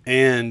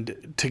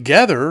 And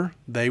together,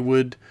 they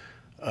would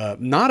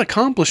not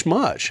accomplish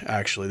much,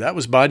 actually. That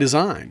was by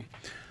design.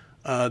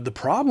 The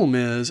problem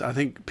is, I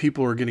think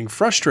people are getting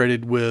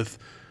frustrated with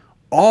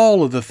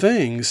all of the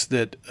things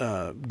that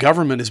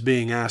government is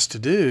being asked to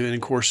do. And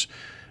of course,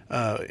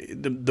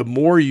 the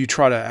more you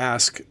try to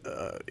ask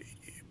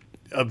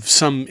of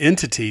some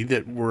entity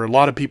where a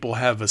lot of people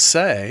have a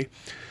say,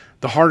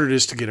 the harder it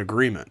is to get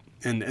agreement.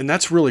 And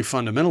that's really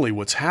fundamentally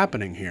what's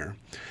happening here.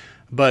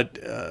 But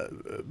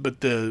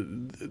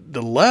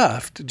the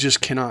left just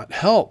cannot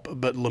help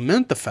but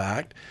lament the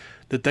fact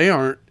that they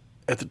aren't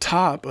at the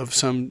top of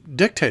some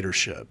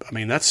dictatorship. I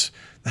mean, that's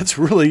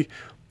really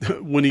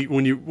when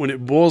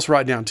it boils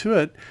right down to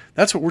it,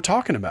 that's what we're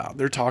talking about.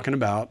 They're talking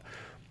about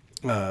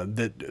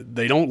that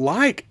they don't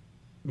like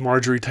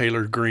Marjorie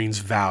Taylor Greene's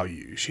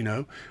values,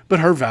 but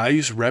her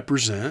values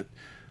represent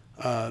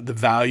the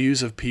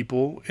values of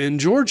people in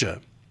Georgia,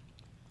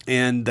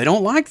 and they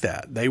don't like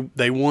that.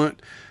 They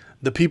want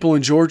the people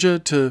in Georgia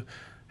to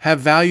have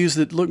values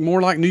that look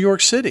more like New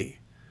York City,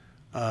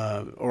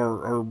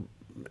 or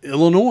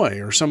Illinois,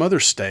 or some other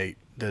state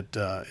that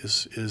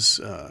is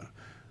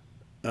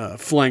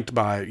flanked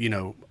by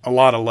a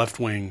lot of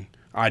left-wing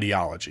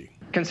ideology.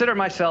 Consider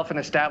myself an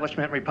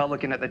establishment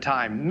Republican at the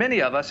time.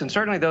 Many of us, and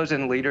certainly those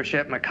in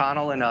leadership,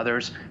 McConnell and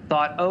others,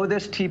 thought,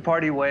 this Tea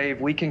Party wave,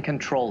 we can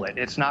control it.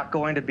 It's not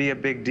going to be a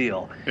big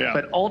deal. Yeah.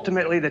 But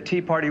ultimately, the Tea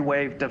Party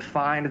wave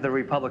defined the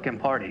Republican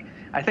Party.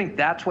 I think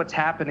that's what's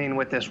happening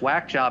with this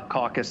whack job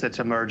caucus that's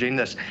emerging,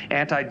 this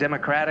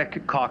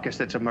anti-democratic caucus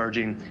that's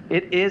emerging.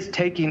 It is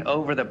taking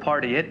over the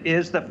party. It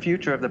is the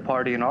future of the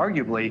party, and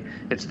arguably,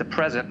 it's the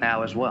present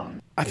now as well.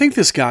 I think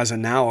this guy's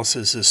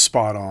analysis is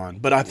spot on,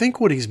 but I think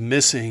what he's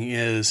missing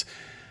is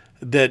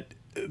that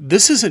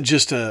this isn't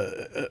just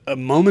a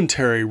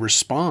momentary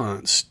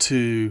response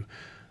to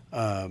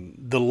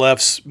the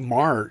left's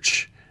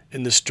march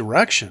in this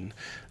direction.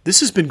 This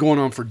has been going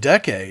on for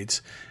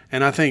decades,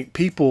 and I think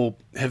people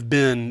have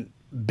been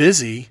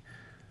busy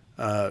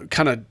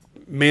kind of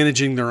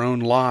managing their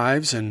own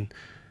lives and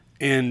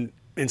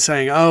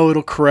saying,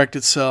 it'll correct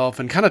itself,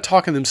 and kind of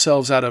talking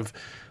themselves out of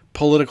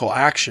political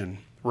action,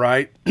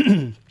 right?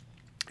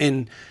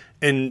 and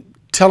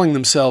telling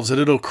themselves that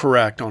it'll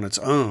correct on its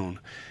own.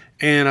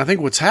 And I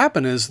think what's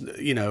happened is,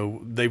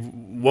 they've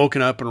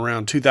woken up in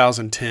around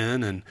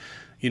 2010 and,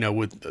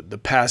 with the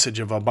passage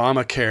of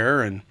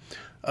Obamacare and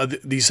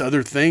these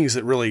other things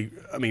that really,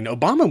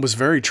 Obama was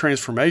very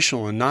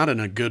transformational and not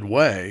in a good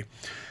way.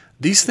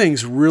 These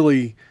things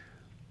really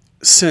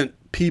sent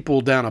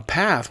people down a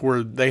path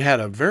where they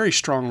had a very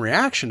strong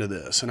reaction to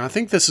this. And I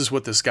think this is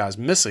what this guy's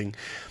missing.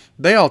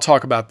 They all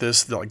talk about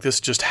this like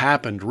this just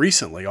happened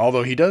recently,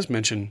 although he does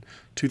mention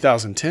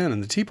 2010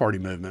 and the Tea Party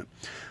movement.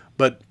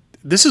 But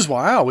this is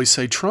why I always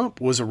say Trump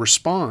was a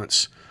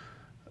response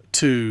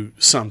to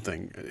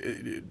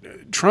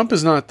something. Trump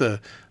is not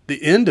the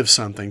end of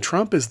something.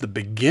 Trump is the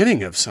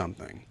beginning of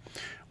something.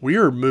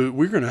 We're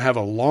going to have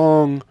a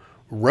long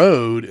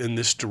road in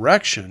this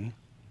direction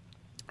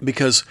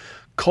because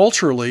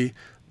culturally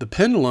the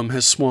pendulum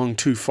has swung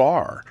too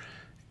far,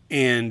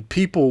 and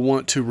people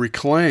want to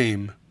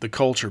reclaim the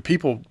culture.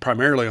 People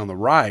primarily on the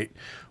right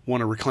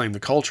want to reclaim the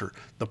culture.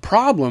 The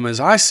problem, as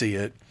I see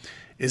it,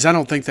 is I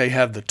don't think they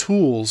have the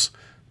tools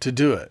to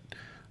do it.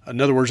 In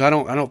other words, I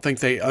don't think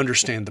they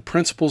understand the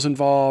principles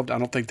involved. I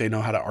don't think they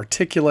know how to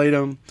articulate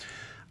them.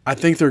 I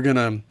think they're going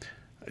to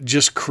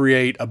just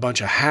create a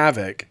bunch of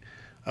havoc,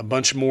 a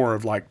bunch more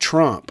of like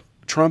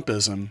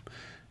Trumpism,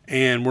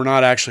 and we're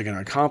not actually going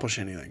to accomplish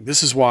anything.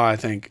 This is why I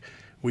think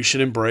We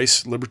should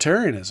embrace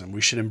libertarianism.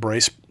 We should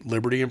embrace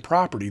liberty and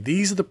property.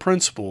 These are the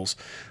principles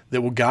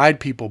that will guide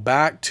people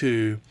back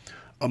to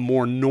a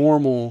more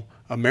normal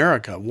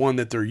America, one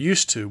that they're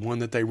used to, one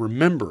that they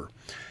remember.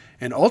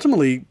 And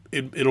ultimately,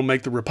 it'll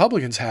make the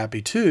Republicans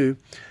happy too.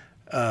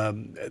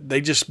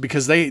 They just,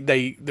 because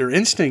their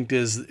instinct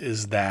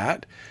is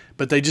that,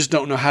 but they just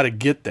don't know how to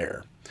get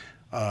there.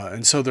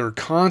 And so they're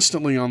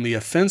constantly on the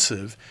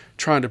offensive,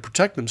 trying to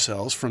protect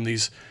themselves from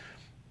these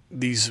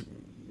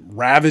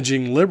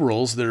ravaging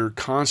liberals that are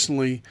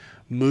constantly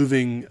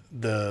moving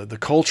the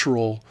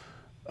cultural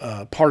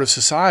part of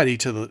society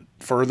to the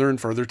further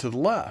and further to the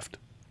left.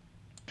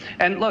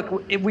 And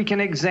look, if we can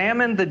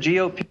examine the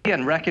GOP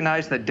and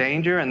recognize the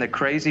danger and the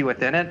crazy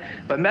within it,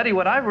 but Mehdi,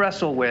 what I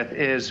wrestle with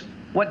is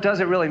what does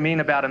it really mean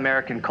about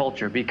American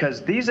culture?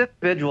 Because these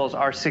individuals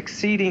are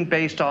succeeding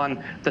based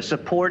on the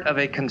support of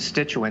a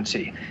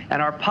constituency.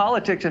 And our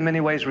politics in many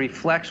ways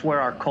reflects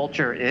where our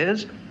culture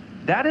is.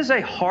 That is a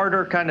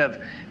harder kind of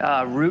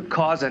root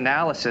cause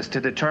analysis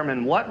to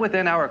determine what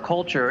within our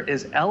culture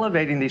is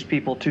elevating these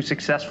people to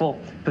successful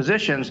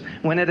positions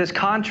when it is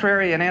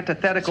contrary and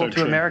antithetical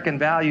to American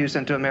values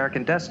and to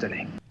American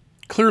destiny.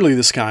 Clearly,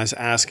 this guy's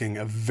asking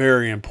a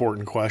very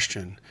important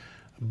question,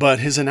 but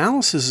his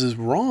analysis is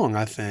wrong,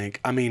 I think.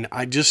 I mean,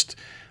 I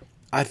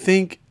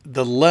think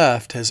the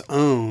left has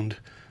owned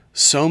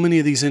so many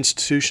of these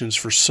institutions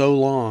for so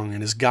long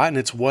and has gotten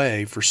its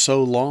way for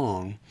so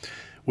long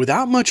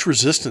without much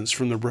resistance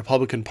from the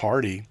Republican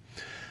Party.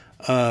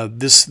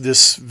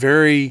 This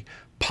very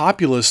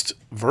populist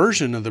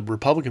version of the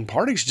Republican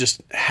Party's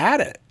just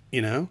had it,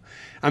 you know?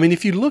 I mean,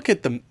 if you look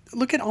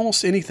at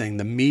almost anything,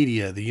 the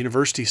media, the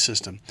university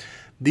system,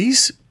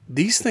 these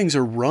things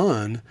are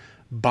run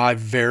by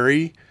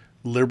very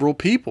liberal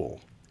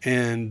people,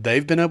 and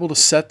they've been able to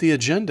set the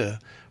agenda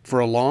for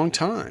a long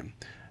time.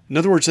 In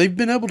other words, they've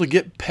been able to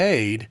get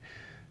paid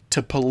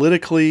to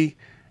politically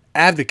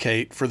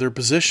advocate for their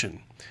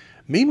position.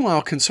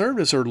 Meanwhile,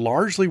 conservatives are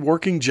largely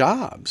working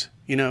jobs.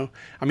 You know,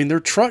 I mean,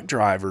 they're truck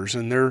drivers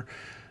and they're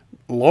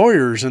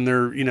lawyers and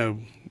they're, you know,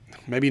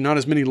 maybe not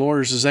as many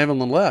lawyers as they have on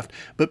the left.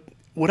 But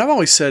what I've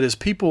always said is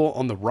people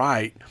on the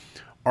right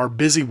are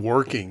busy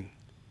working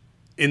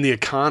in the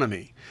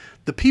economy.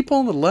 The people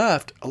on the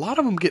left, a lot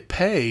of them get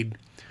paid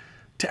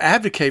to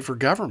advocate for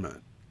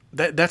government.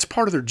 That's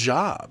part of their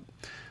job.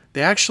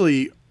 They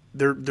actually,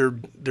 their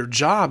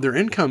job, their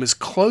income is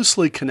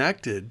closely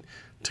connected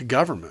to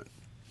government.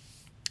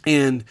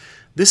 And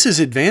this has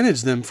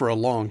advantaged them for a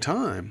long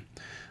time,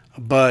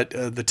 but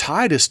the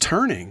tide is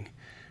turning,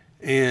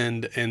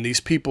 and these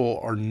people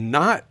are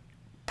not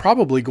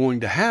probably going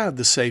to have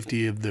the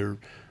safety of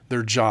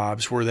their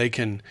jobs where they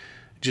can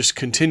just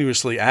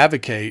continuously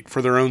advocate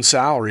for their own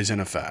salaries, in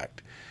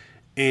effect.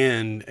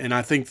 And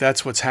I think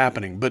that's what's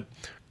happening. But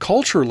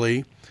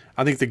culturally,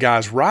 I think the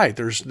guy's right.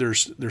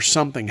 There's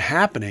something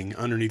happening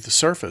underneath the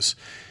surface,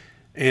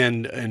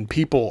 and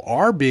people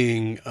are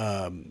being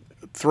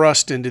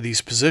thrust into these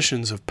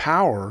positions of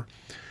power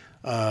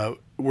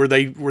where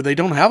they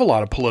don't have a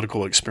lot of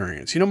political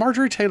experience. You know,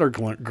 Marjorie Taylor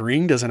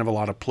Greene doesn't have a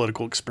lot of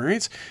political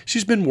experience.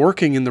 She's been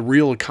working in the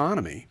real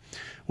economy,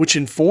 which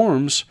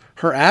informs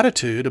her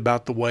attitude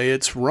about the way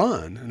it's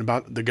run and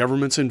about the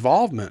government's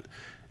involvement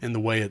in the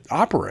way it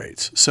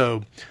operates.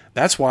 So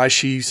that's why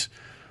she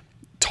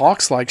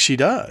talks like she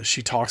does.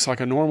 She talks like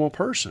a normal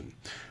person.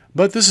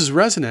 But this is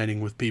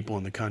resonating with people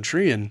in the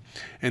country, and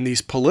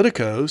these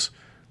politicos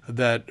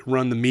that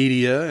run the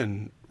media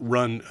and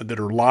that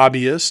are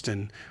lobbyists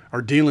and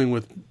are dealing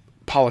with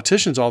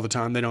politicians all the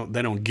time, they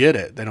don't get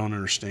it. They don't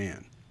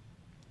understand.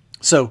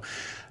 So,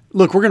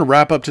 look, we're going to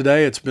wrap up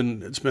today. It's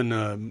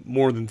been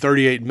more than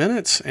 38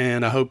 minutes,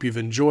 and I hope you've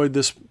enjoyed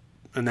this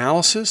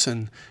analysis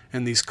and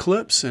these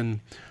clips,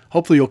 and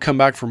hopefully you'll come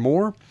back for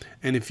more.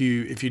 And if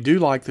you do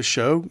like the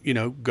show, you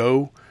know,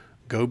 go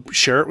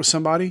share it with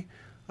somebody,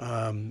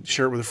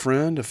 share it with a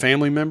friend, a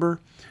family member,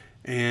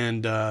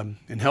 and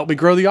help me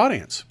grow the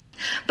audience.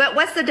 But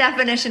what's the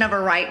definition of a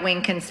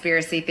right-wing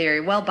conspiracy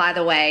theory? Well, by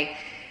the way,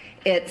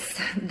 it's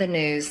the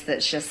news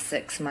that's just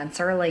 6 months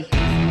early.